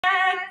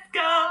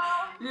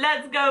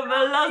Let's go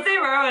below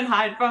zero and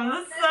hide from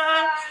the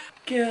sun.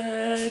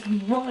 Good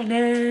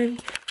morning,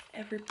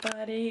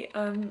 everybody.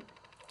 I'm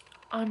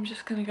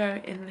just gonna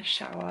go in the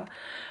shower,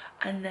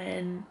 and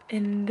then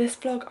in this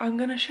vlog I'm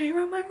gonna show you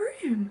around my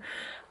room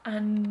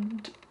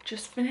and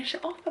just finish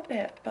it off a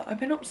bit. But I've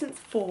been up since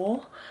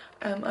 4.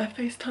 I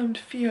FaceTimed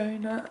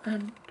Fiona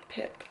and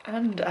Pip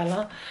and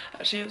Ella.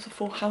 Actually, it was a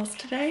full house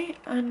today,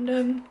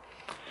 and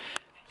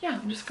yeah,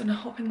 I'm just gonna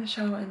hop in the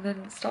shower and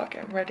then start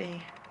getting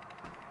ready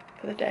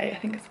for the day. I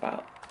think it's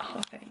about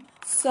 8:30.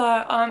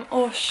 So I'm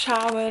all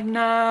showered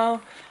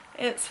now.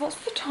 What's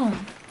the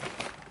time?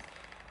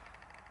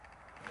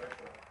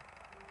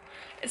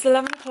 It's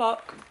 11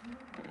 o'clock,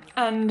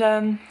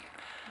 and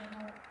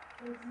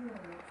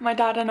my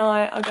dad and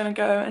I are gonna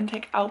go and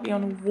take Albie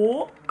on a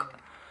walk,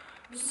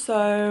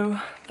 so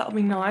that'll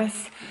be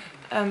nice.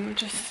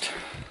 Just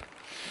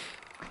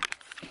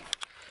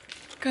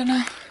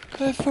gonna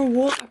go for a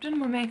walk. I've done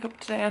my makeup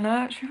today and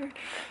I actually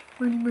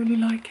really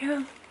like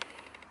it.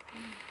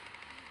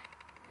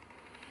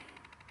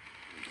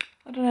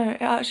 I don't know,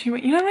 it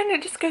actually, you know when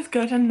it just goes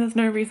good and there's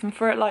no reason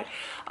for it. Like,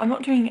 I'm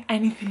not doing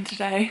anything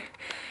today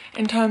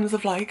in terms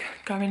of like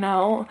going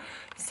out,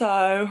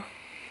 so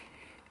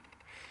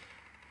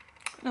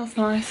that's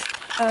nice.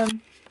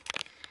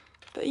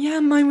 But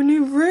yeah, my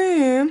new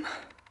room,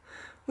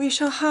 we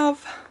shall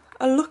have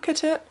a look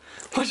at it.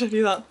 Why should I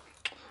do that?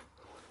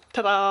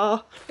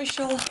 Ta-da! We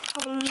shall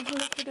have a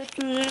look at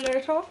it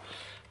later.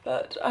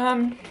 But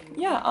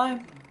yeah,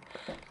 I'm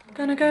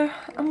gonna go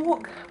and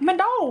walk my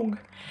dog.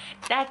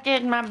 That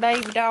is my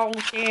baby dog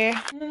here.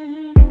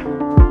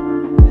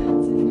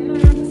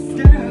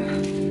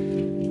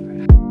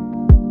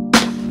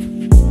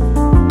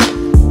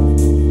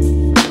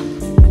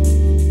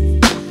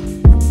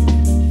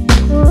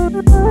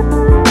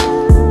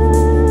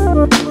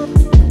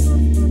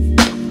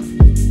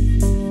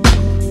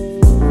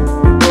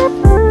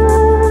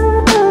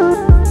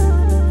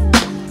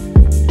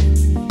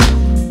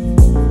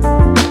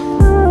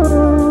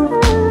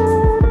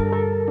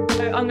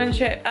 I'm gonna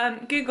show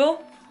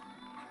Google,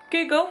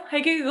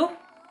 hey Google,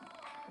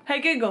 hey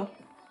Google,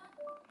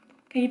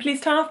 can you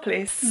please turn off,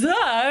 please? So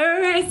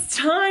it's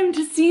time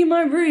to see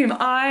my room.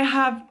 I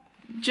have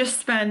just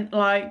spent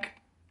like,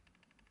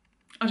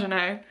 I don't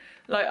know,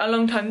 like a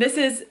long time. This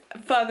is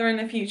further in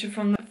the future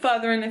from the vlog,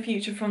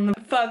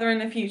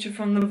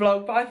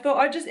 but I thought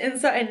I'd just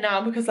insert it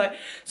now because like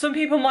some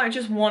people might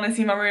just want to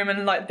see my room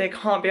and like they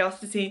can't be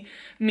asked to see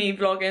me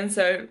vlogging,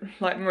 so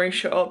like Marie,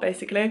 shut up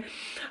basically.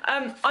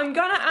 I'm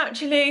gonna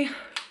actually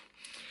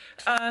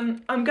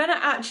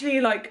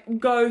like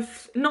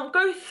not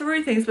go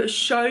through things but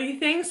show you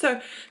things. So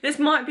this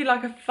might be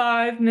like a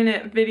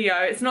 5-minute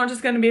video. It's not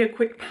just going to be a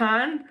quick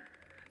pan.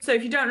 So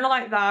if you don't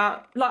like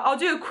that, like I'll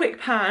do a quick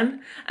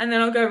pan and then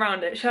I'll go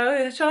around it. Shall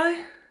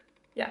I?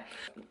 Yeah.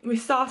 We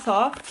start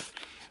off.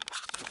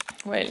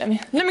 Wait, let me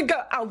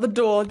go out the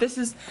door. This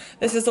is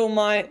all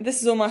my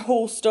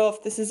haul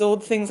stuff. This is all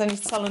the things I need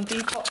to sell on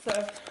Depop.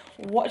 So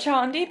watch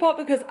out on Depop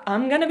because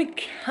I'm gonna be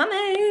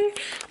coming.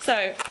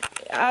 So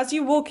as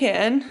you walk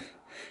in,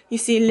 you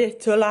see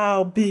little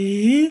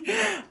Albie.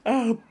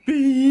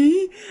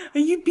 Albie, are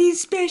you being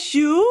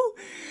special?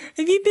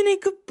 Have you been a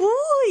good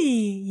boy?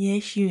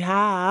 Yes, you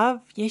have.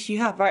 Yes, you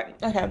have. Right,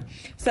 okay.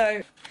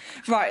 So,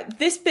 right,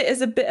 this bit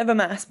is a bit of a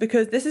mess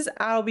because this is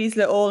Albie's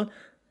little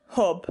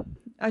hub.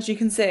 As you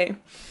can see,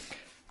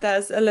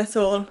 there's a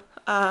little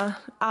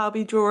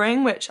Albie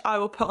drawing, which I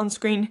will put on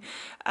screen.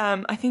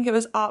 I think it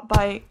was art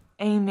by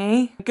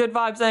Amy. Good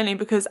vibes only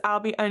because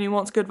Albie only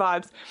wants good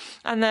vibes.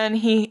 And then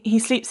he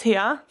sleeps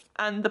here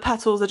and the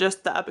petals are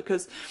just there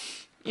because,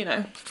 you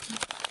know,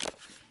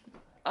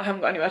 I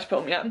haven't got anywhere to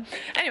put them yet.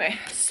 Anyway,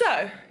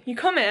 so you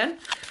come in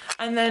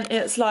and then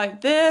it's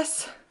like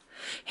this.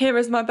 Here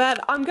is my bed.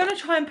 I'm gonna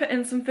try and put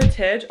in some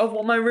footage of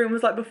what my room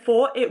was like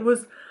before. It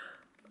was,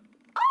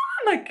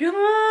 oh my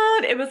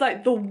god, it was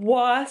like the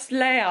worst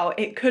layout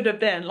it could have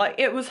been. Like,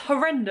 it was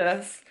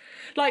horrendous.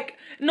 Like,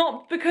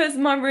 not because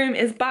my room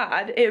is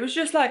bad, it was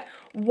just like,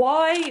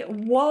 why?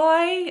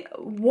 Well,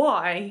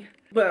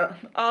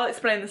 I'll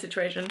explain the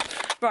situation.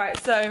 Right,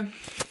 so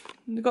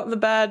we've got the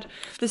bed.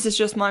 This is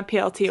just my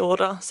PLT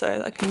order, so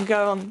that can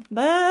go on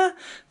there.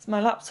 It's my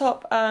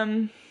laptop.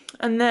 And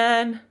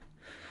then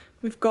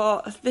we've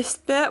got this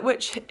bit,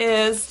 which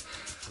is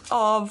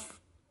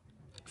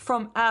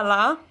from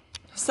Ella.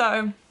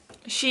 So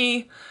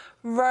she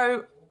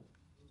wrote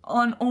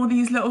on all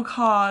these little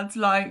cards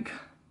like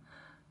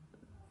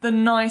the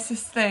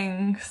nicest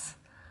things,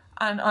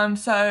 and I'm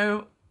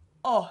so,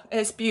 oh,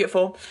 it's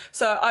beautiful.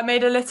 So I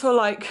made a little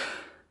like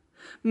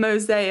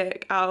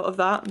mosaic out of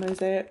that,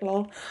 mosaic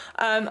lol.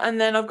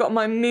 And then I've got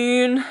my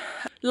moon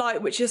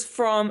light, which is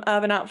from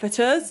Urban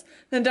Outfitters.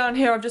 Then down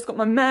here I've just got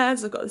my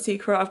meds, I've got the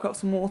Secret, I've got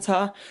some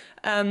water,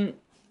 and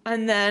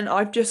then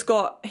I've just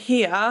got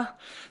here,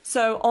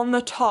 so on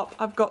the top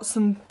I've got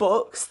some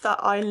books that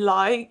I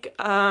like,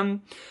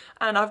 and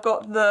I've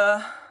got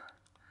the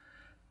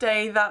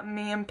day that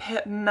me and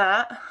Pip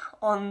met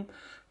on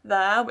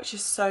there, which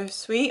is so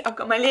sweet. I've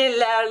got my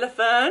little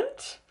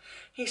elephant.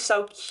 He's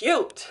so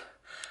cute.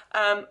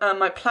 And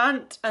my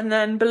plant, and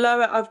then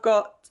below it I've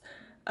got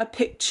a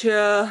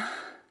picture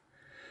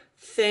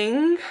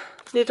thing,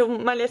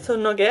 my little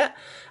nugget,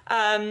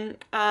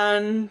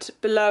 and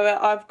below it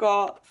I've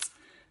got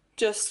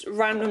just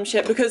random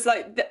shit because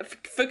like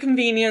for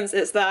convenience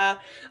it's there.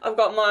 I've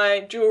got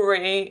my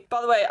jewellery.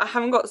 By the way, I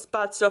haven't got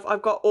bad stuff,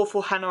 I've got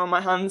awful henna on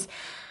my hands.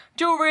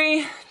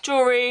 Jewellery,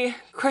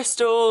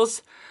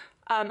 crystals,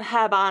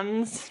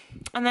 hairbands,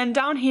 and then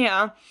down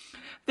here,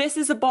 this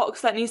is a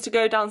box that needs to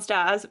go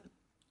downstairs.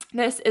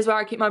 This is where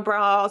I keep my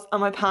bras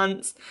and my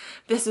pants.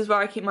 This is where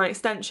I keep my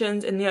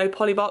extensions in the O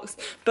poly box,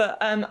 but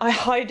I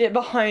hide it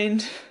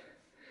behind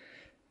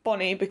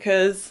Bonnie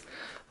because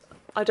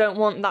I don't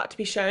want that to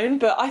be shown,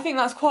 but I think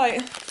that's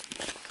quite,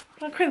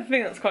 I kind of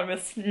think that's kind of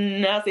a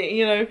snazzy,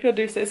 you know, if I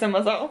do say so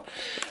myself.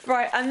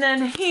 Right, and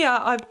then here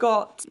I've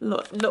got,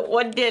 look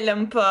what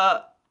Dylan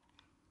put.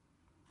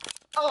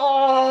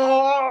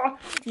 Oh!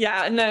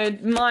 Yeah, no,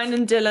 mine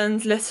and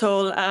Dylan's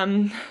little,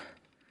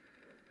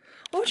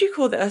 what would you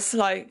call this?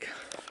 Like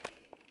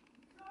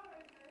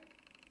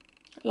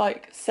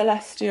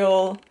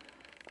celestial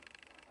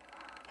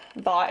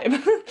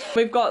vibe.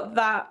 We've got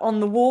that on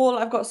the wall.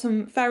 I've got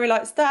some fairy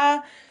lights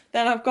there.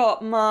 Then I've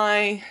got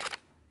my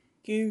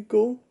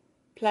Google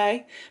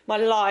Play, my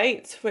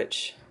light,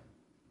 which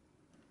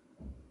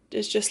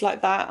is just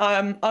like that.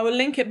 I will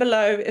link it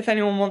below if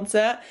anyone wants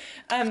it.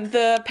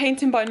 The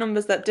painting by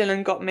numbers that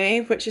Dylan got me,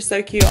 which is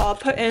so cute. I'll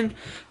put in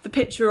the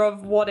picture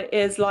of what it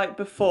is like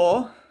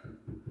before.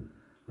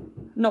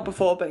 Not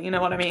before, but you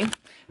know what I mean.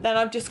 Then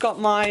I've just got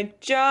my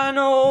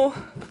journal,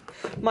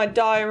 my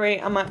diary,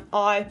 and my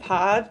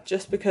iPad,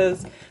 just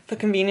because for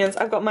convenience.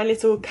 I've got my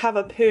little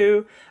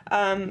Cavapoo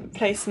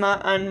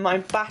placemat and my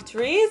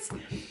batteries.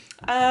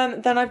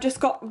 Then I've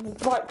just got,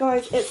 right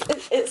guys,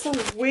 it's a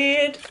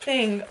weird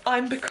thing.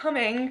 I'm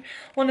becoming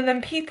one of them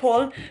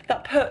people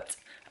that put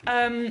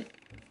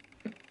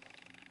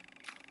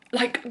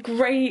like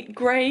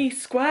grey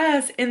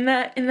squares in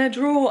their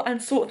drawer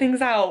and sort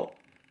things out.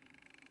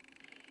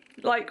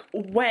 Like,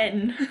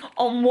 when?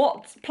 On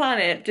what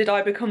planet did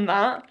I become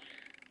that?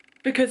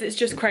 Because it's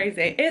just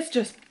crazy. It's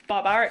just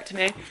barbaric to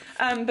me.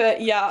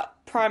 But yeah,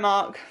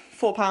 Primark,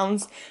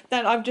 £4.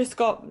 Then I've just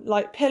got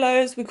like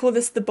pillows. We call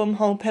this the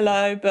bumhole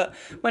pillow, but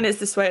when it's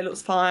this way it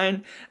looks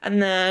fine.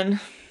 And then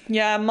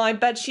yeah, my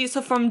bed sheets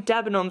are from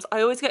Debenhams.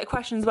 I always get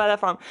questions where they're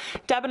from.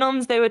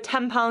 Debenhams, they were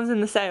 £10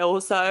 in the sale,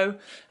 so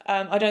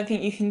I don't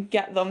think you can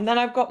get them. Then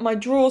I've got my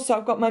drawers, so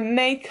I've got my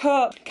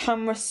makeup,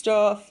 camera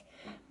stuff,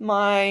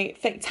 my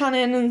fake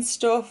tanning and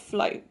stuff,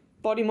 like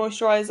body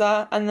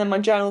moisturiser, and then my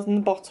journals in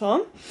the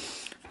bottom.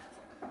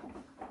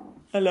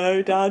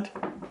 Hello, Dad.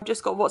 I've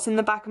just got what's in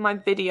the back of my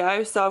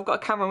video, so I've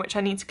got a camera which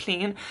I need to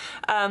clean.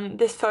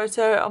 This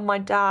photo of my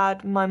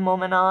dad, my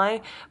mum and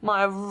I.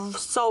 My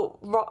salt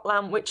rock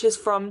lamp, which is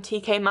from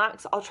TK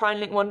Maxx. I'll try and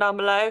link one down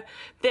below.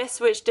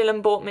 This, which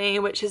Dylan bought me,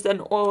 which is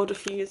an oil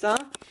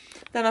diffuser.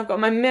 Then I've got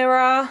my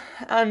mirror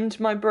and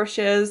my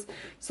brushes,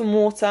 some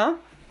water.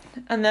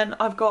 And then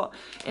I've got,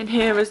 in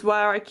here is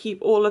where I keep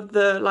all of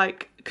the,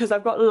 like, because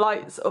I've got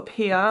lights up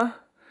here,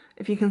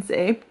 if you can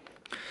see.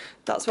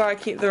 That's where I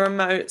keep the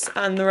remotes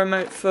and the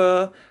remote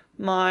for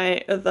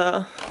my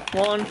other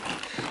one.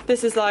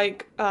 This is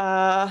like,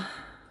 what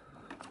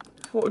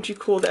would you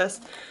call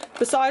this?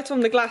 Besides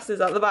from the glasses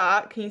at the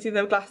back, can you see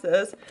those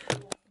glasses?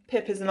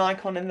 Pip is an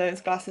icon in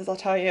those glasses, I'll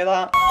tell you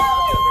that.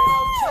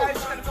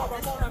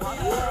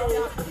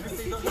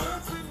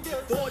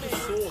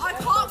 I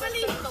can't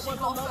believe she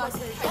got first.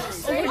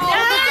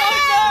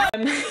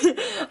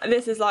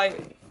 This is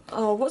like,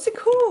 oh, what's it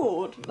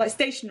called? Like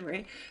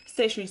stationery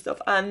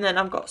stuff. And then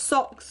I've got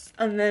socks,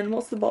 and then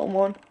what's the bottom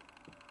one?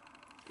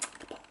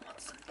 The bottom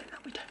one's something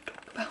that we don't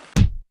talk about.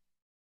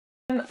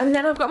 And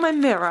then I've got my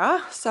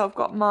mirror, so I've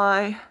got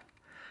my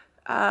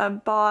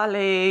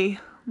Barley,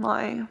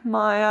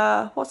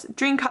 my what's it?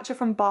 Dreamcatcher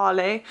from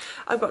Barley.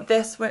 I've got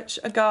this, which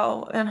a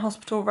girl in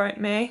hospital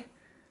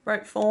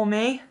wrote for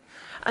me.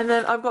 And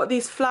then I've got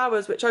these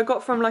flowers, which I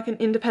got from like an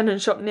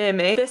independent shop near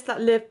me. This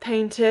that Liv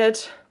painted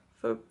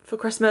for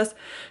Christmas.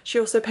 She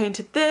also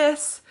painted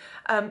this.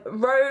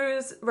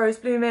 Rose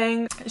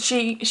blooming.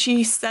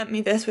 She sent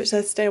me this, which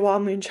says "Stay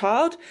Wild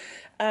Moonchild."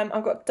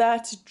 I've got Dare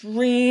to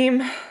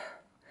Dream.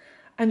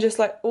 And just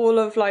like all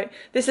of like,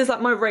 this is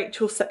like my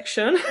Rachel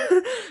section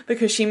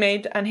because she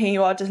made And Here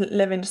You Are Just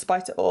Living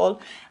Despite It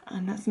All.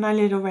 And that's my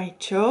little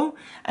Rachel.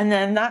 And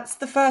then that's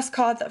the first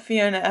card that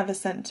Fiona ever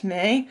sent to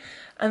me.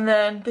 And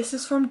then this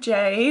is from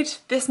Jade.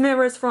 This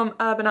mirror is from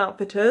Urban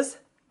Outfitters.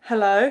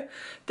 Hello.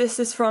 This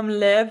is from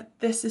Liv.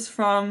 This is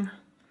from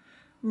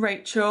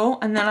Rachel.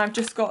 And then I've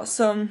just got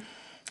some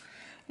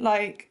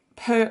like,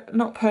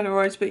 not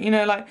Polaroids, but you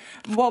know, like,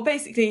 well,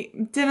 basically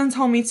Dylan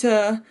told me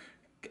to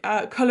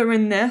colour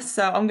in this,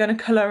 so I'm going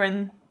to colour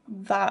in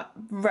that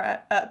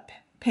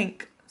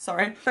pink,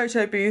 sorry.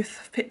 Photo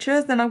booth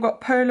pictures. Then I've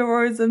got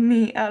Polaroids of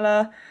me,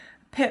 Ella,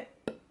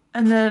 Pip,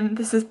 and then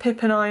this is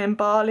Pip and I in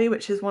Bali,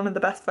 which is one of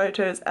the best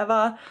photos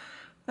ever.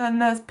 Then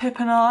there's Pip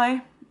and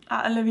I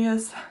at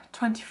Olivia's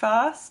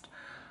 21st.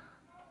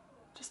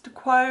 just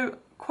a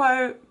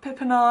quote,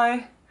 Pip and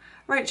I,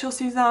 Rachel,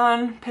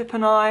 Suzanne, Pip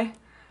and I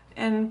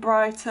in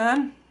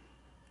Brighton.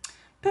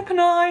 Pip and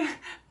I.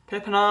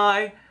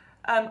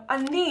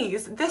 And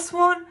this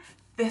one,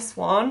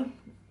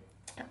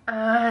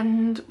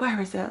 and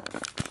where is it?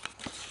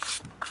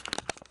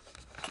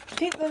 I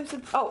think those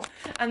are, oh,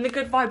 and the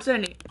Good Vibes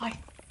Only. I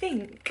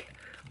think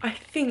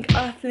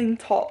Earthling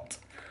Tot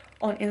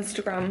on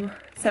Instagram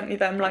sent me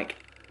them like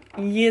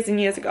years and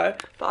years ago.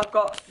 But I've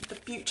got The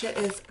Future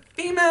Is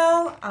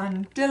Female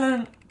and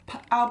Dylan,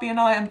 Albie and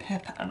I, and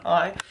Pip and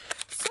I.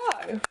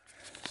 So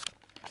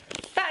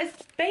that is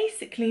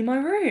basically my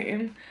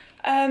room.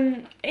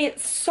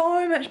 It's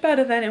so much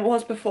better than it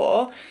was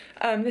before.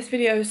 This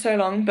video is so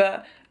long,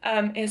 but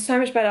it's so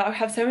much better. I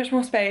have so much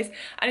more space.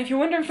 And if you're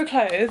wondering for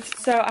clothes,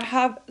 so I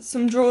have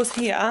some drawers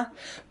here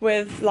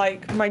with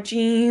like my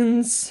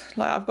jeans.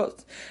 Like I've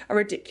got a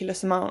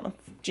ridiculous amount of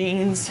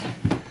jeans.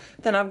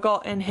 Then I've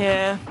got in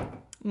here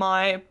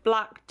my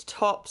black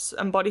tops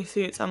and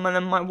bodysuits, and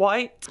then my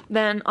white.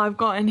 Then I've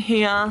got in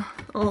here,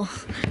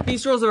 oh,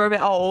 these drawers are a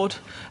bit old.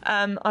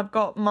 I've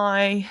got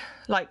my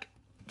like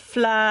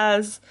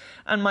flares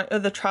and my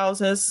other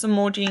trousers, some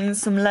more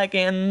jeans, some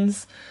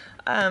leggings,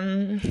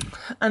 and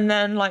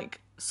then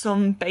like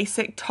some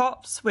basic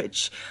tops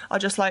which are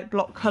just like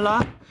block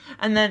colour.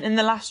 And then in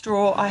the last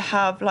drawer I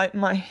have like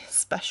my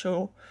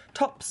special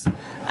tops,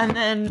 and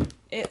then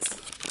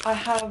I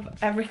have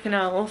everything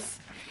else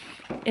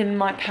in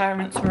my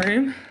parents'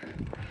 room.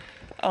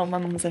 Oh, my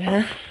mum's in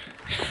here.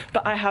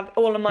 But I have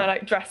all of my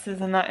like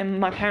dresses and that in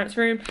my parents'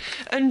 room.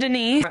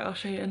 Underneath, right, I'll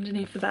show you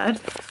underneath the bed.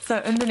 So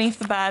underneath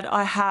the bed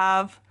I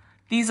have,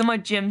 these are my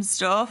gym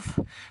stuff,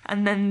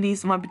 and then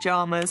these are my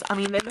pajamas. I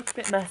mean, they look a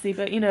bit messy,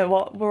 but you know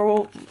what,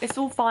 it's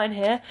all fine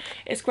here.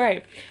 It's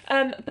great.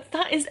 But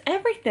that is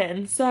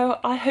everything.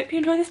 So I hope you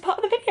enjoy this part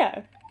of the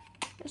video.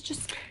 Let's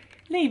just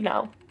leave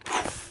now.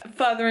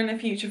 Further in the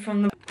future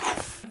from the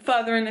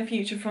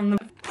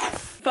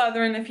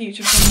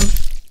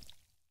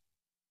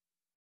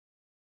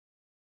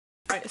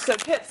Right, so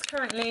Pip's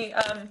currently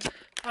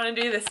trying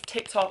to do this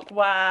TikTok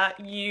where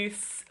you,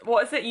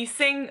 what is it? You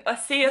sing a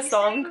Sia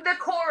song. You sing the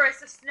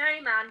chorus of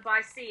Snowman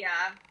by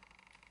Sia.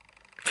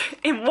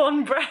 In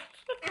one breath.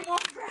 In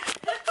one breath.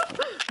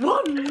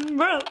 One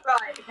breath.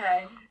 Right,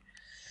 okay.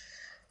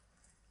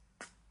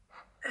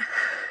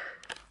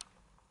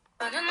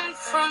 In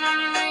front of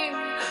me,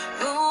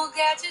 who'll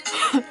get you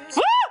to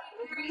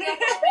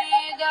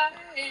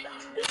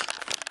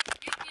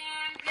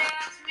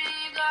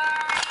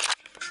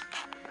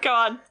Go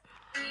on.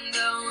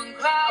 Don't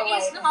cry,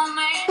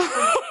 snowman.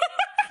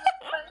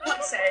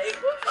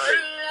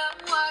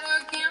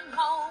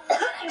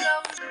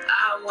 I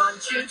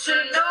want you to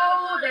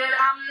know that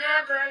I'm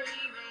never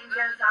leaving,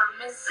 'cause I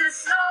miss the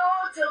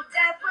snow till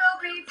death will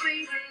be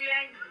freezing.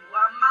 Yeah, you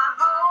are my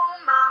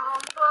home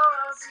for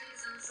all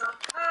seasons. So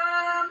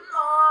come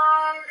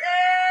on,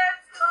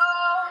 let's go.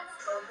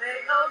 So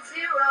big old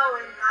zero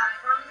and hot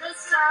from the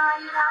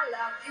sun. I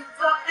love you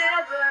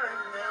forever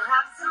and we'll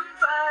have some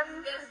fun.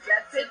 Just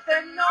let's hit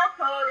the North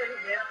Pole and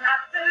live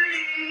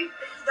happily.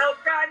 Don't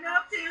cry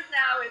no tears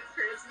now, it's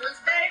Christmas,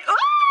 baby.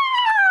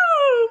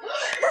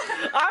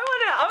 I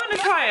wanna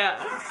try it.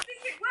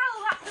 Sing it well,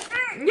 that's the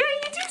thing. Yeah,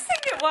 you do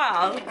sing it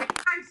well.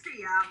 I'm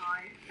Sia, am I?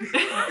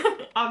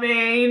 I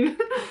mean,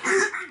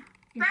 bearing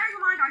in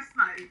mind I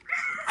smoke.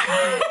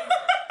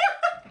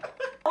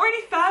 not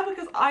really fair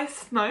because I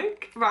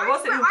smoke. Right,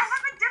 what's it? I have a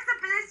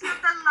disability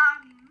of the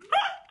lungs.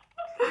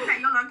 Okay,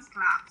 your lungs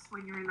collapse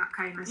when you're in that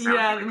coma. So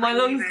Yeah, my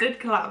lungs did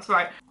collapse.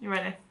 Right, you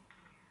ready?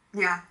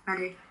 Yeah,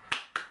 ready.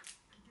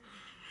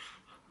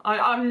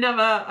 I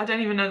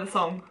don't even know the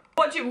song.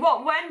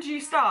 When do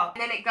you start?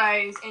 And then it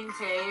goes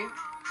into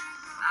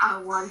I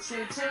want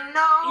you to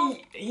know.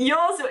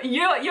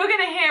 You're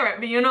gonna hear it,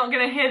 but you're not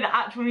gonna hear the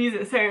actual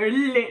music, so it will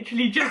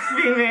literally just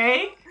be me. Oh,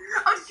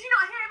 did you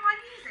not hear my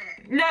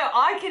music? No,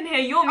 I can hear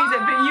your music,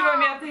 but you won't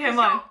be able to hear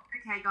mine.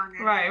 Okay, go on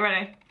then. Right,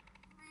 ready?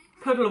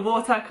 Puddle of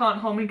water, can't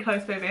hold me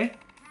close, baby.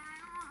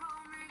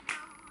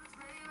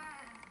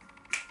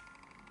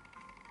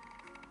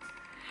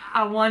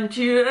 I want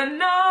you to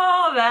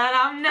know that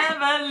I'm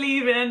never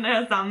leaving,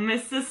 as I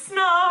miss the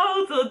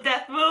snow till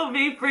death will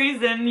be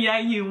freezing. Yeah,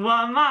 you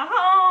are my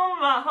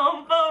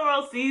home for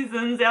all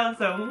seasons. Yeah,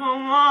 so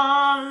come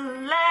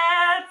on,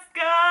 let's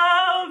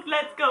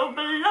go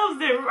below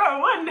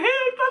zero and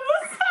hit the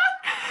sun.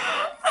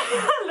 I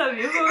love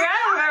you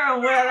forever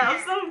and we'll have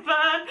some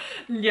fun.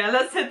 Yeah,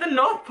 let's hit the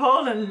North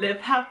Pole and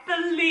live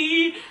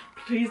happily.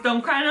 Please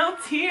don't cry no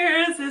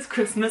tears, it's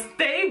Christmas,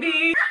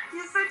 baby.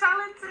 You're so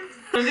talented.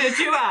 Want to do a duet? It's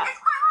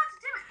quite hard to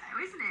do it though,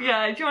 isn't it?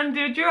 Yeah, do you want to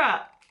do a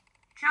duet?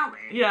 Shall we?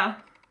 Yeah.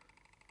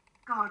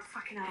 God,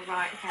 fucking hell,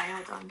 right, okay,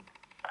 hold on.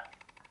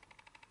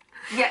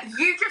 Yeah,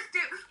 you just do,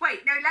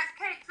 wait, no, let's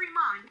play it through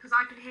mine, because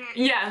I can hear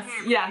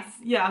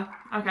yeah,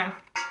 okay.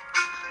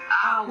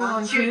 I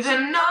want you to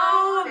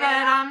know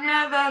that I'm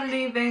never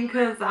leaving,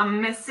 'cause I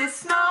miss the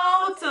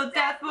snow till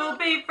death will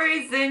be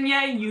freezing.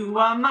 Yeah, you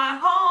are my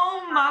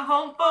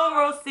home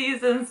for all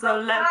seasons. So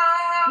let's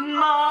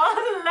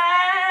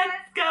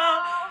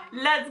go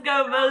Let's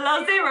go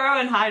below zero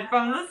and hide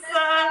from the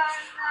sun.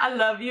 I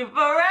love you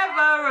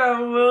forever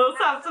and we'll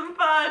have some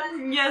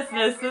fun. Yes,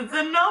 listen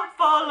to not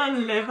fall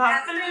and live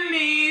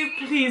happily.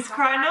 Please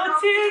cry no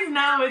tears,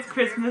 now it's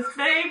Christmas,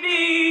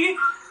 baby.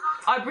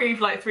 I breathed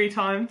like 3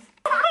 times.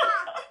 I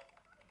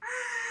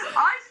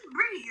didn't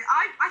breathe.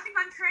 I think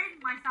I'm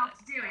training myself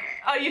to do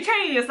it. Oh, you're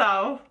training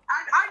yourself?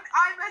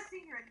 I'm a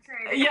senior in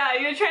training. Yeah,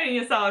 you're training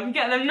yourself. You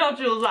get them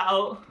nodules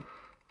out.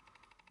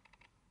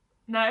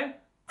 No?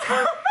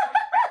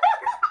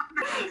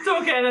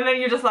 Talking and then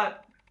you're just like...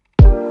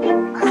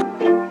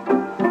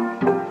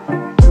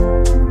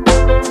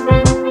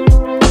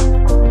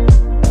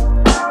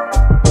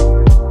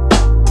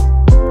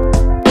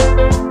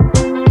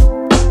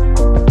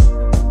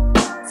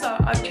 So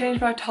I've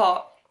changed my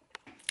top.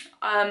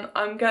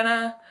 I'm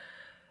gonna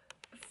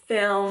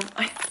film,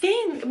 I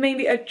think,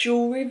 maybe a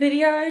jewelry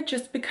video,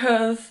 just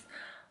because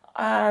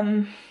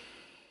that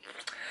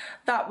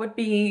would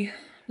be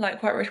like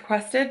quite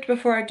requested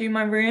before I do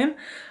my room.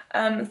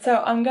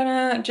 So I'm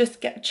gonna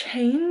just get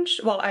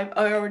changed. Well, I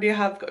already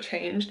have got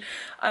changed.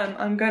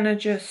 I'm gonna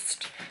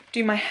just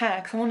do my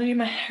hair because I want to do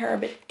my hair a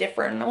bit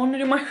different.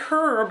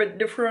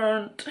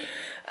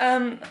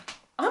 I'm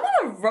on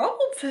a roll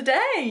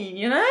today,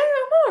 you know?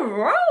 I'm on a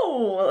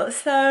roll.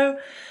 So,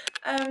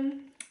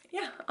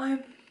 yeah,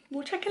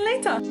 we'll check in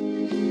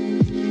later.